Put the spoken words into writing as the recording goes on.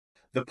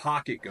The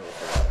Pocket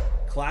Gopher.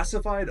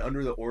 Classified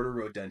under the order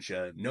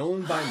Rodentia,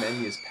 known by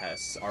many as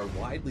pests, are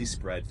widely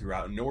spread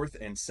throughout North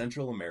and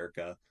Central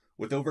America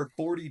with over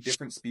 40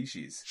 different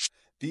species.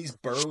 These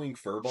burrowing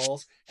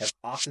furballs have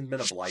often been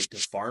a blight to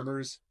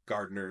farmers,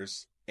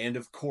 gardeners, and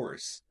of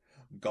course,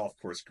 golf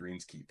course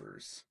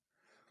greenskeepers.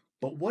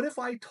 But what if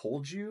I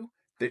told you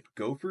that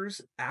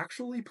gophers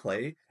actually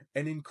play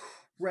an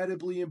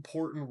incredibly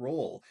important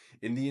role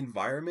in the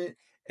environment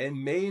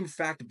and may in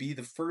fact be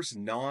the first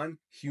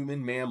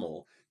non-human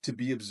mammal to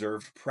be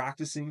observed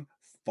practicing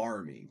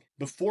farming?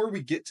 Before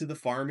we get to the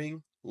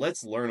farming,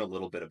 let's learn a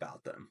little bit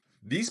about them.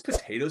 These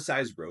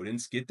potato-sized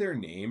rodents get their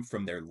name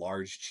from their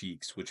large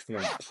cheeks, which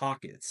form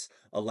pockets,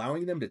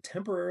 allowing them to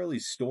temporarily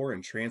store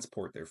and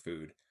transport their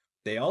food.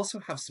 They also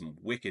have some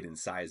wicked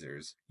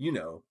incisors,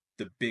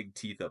 the big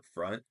teeth up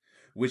front,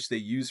 which they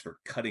use for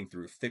cutting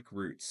through thick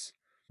roots.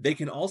 They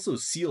can also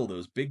seal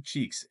those big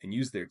cheeks and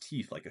use their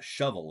teeth like a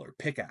shovel or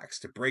pickaxe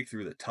to break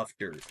through the tough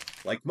dirt.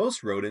 Like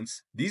most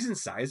rodents, these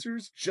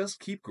incisors just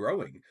keep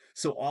growing,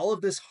 so all of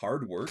this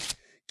hard work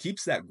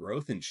keeps that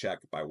growth in check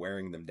by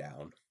wearing them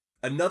down.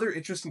 Another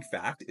interesting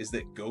fact is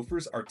that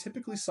gophers are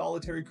typically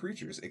solitary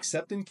creatures,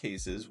 except in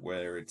cases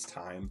where it's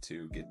time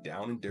to get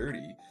down and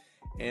dirty.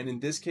 And in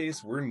this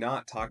case, we're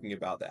not talking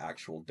about the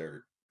actual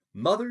dirt.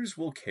 Mothers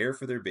will care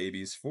for their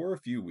babies for a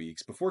few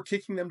weeks before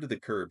kicking them to the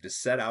curb to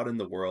set out in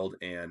the world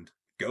and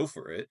go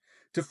for it,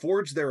 to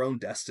forge their own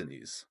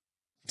destinies.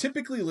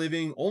 Typically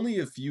living only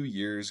a few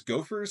years,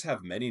 gophers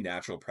have many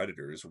natural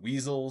predators.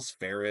 Weasels,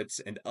 ferrets,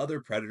 and other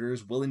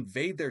predators will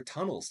invade their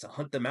tunnels to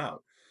hunt them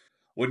out.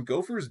 When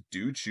gophers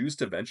do choose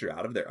to venture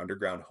out of their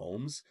underground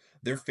homes,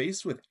 they're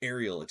faced with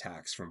aerial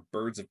attacks from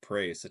birds of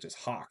prey such as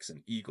hawks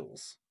and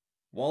eagles.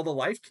 While the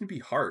life can be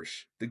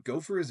harsh, the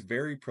gopher is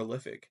very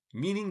prolific,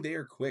 meaning they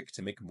are quick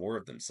to make more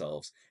of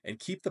themselves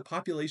and keep the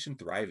population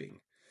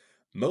thriving.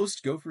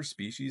 Most gopher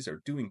species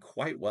are doing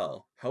quite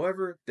well.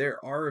 However, there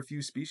are a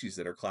few species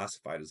that are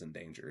classified as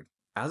endangered.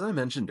 As I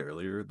mentioned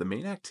earlier, the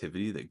main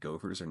activity that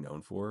gophers are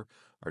known for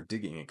are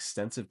digging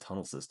extensive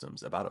tunnel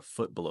systems about a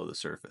foot below the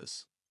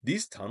surface.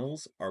 These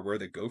tunnels are where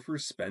the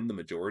gophers spend the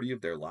majority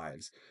of their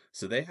lives,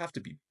 so they have to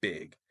be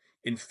big.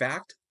 In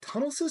fact,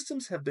 tunnel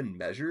systems have been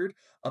measured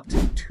up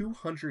to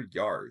 200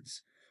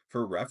 yards.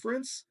 For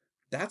reference,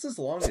 that's as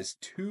long as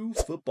 2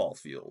 football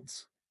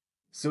fields.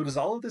 So does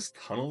all of this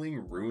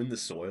tunneling ruin the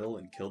soil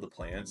and kill the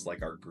plants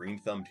like our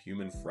green-thumbed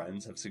human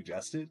friends have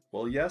suggested?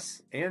 Well,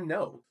 yes and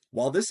no.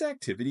 While this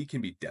activity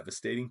can be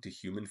devastating to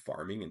human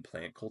farming and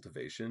plant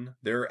cultivation,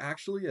 there are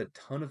actually a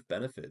ton of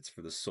benefits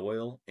for the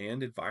soil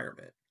and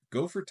environment.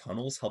 Gopher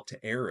tunnels help to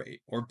aerate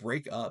or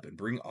break up and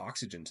bring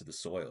oxygen to the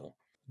soil.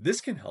 This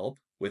can help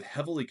with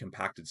heavily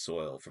compacted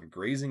soil from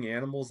grazing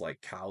animals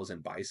like cows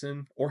and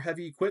bison, or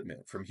heavy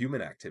equipment from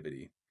human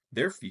activity.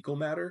 Their fecal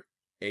matter,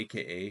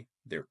 aka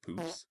their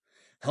poops,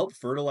 help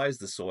fertilize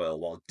the soil,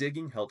 while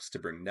digging helps to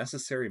bring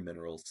necessary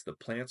minerals to the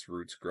plant's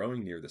roots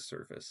growing near the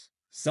surface.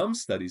 Some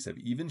studies have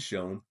even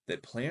shown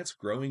that plants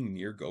growing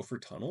near gopher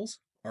tunnels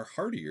are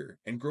hardier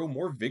and grow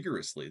more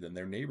vigorously than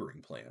their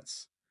neighboring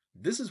plants.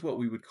 This is what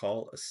we would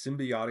call a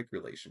symbiotic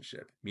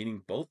relationship,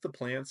 meaning both the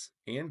plants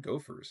and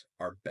gophers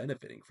are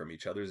benefiting from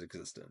each other's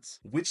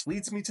existence. Which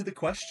leads me to the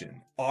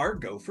question, are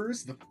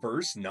gophers the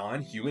first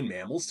non-human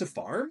mammals to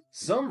farm?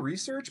 Some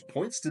research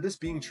points to this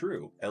being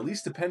true, at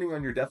least depending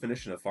on your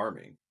definition of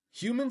farming.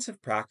 Humans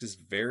have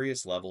practiced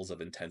various levels of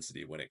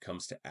intensity when it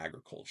comes to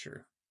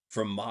agriculture.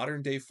 From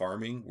modern day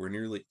farming, where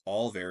nearly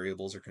all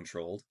variables are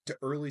controlled, to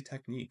early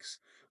techniques,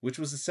 which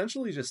was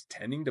essentially just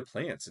tending to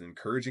plants and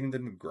encouraging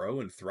them to grow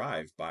and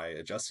thrive by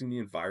adjusting the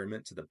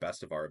environment to the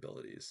best of our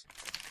abilities.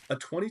 A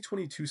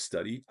 2022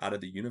 study out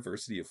of the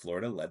University of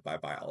Florida, led by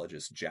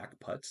biologists Jack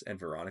Putz and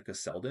Veronica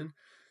Selden,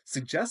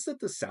 suggests that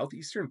the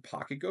southeastern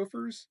pocket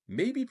gophers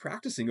may be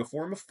practicing a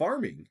form of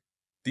farming.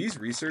 These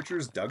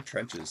researchers dug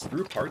trenches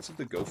through parts of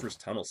the gophers'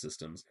 tunnel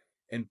systems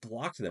and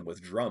blocked them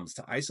with drums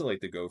to isolate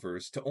the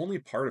gophers to only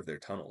part of their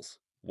tunnels.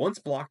 Once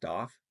blocked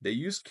off, they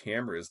used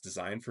cameras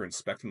designed for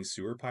inspecting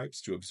sewer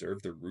pipes to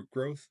observe the root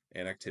growth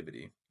and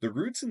activity. The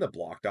roots in the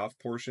blocked off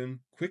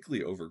portion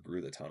quickly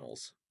overgrew the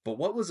tunnels, but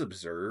what was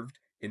observed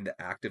in the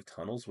active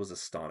tunnels was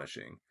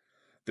astonishing.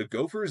 The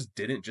gophers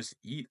didn't just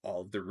eat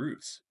all of the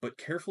roots, but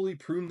carefully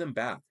pruned them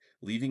back,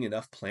 leaving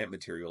enough plant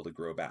material to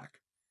grow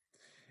back.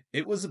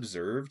 It was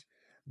observed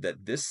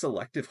that this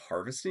selective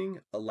harvesting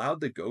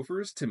allowed the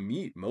gophers to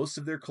meet most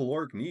of their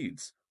caloric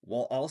needs,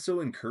 while also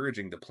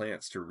encouraging the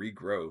plants to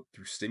regrow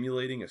through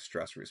stimulating a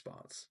stress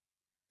response.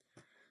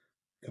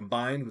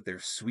 Combined with their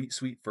sweet,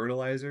 sweet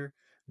fertilizer,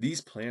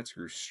 these plants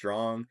grew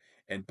strong,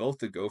 and both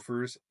the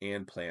gophers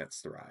and plants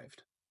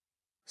thrived.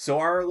 So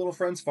are our little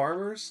friends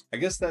farmers? I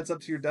guess that's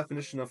up to your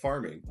definition of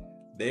farming.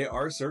 They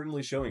are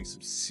certainly showing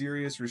some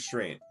serious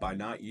restraint by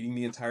not eating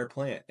the entire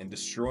plant and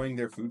destroying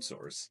their food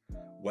source,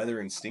 whether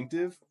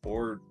instinctive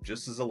or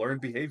just as a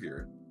learned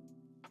behavior.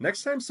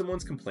 Next time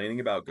someone's complaining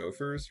about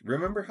gophers,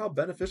 remember how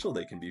beneficial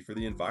they can be for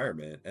the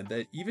environment, and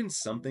that even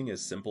something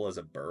as simple as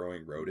a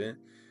burrowing rodent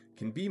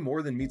can be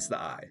more than meets the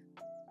eye.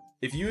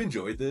 If you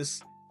enjoyed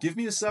this, Give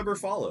me a sub or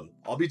follow.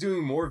 I'll be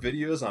doing more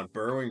videos on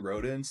burrowing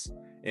rodents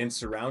and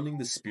surrounding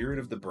the spirit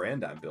of the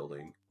brand I'm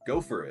building.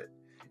 Go for it.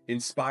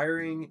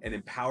 Inspiring and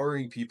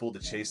empowering people to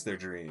chase their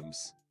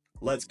dreams.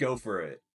 Let's go for it.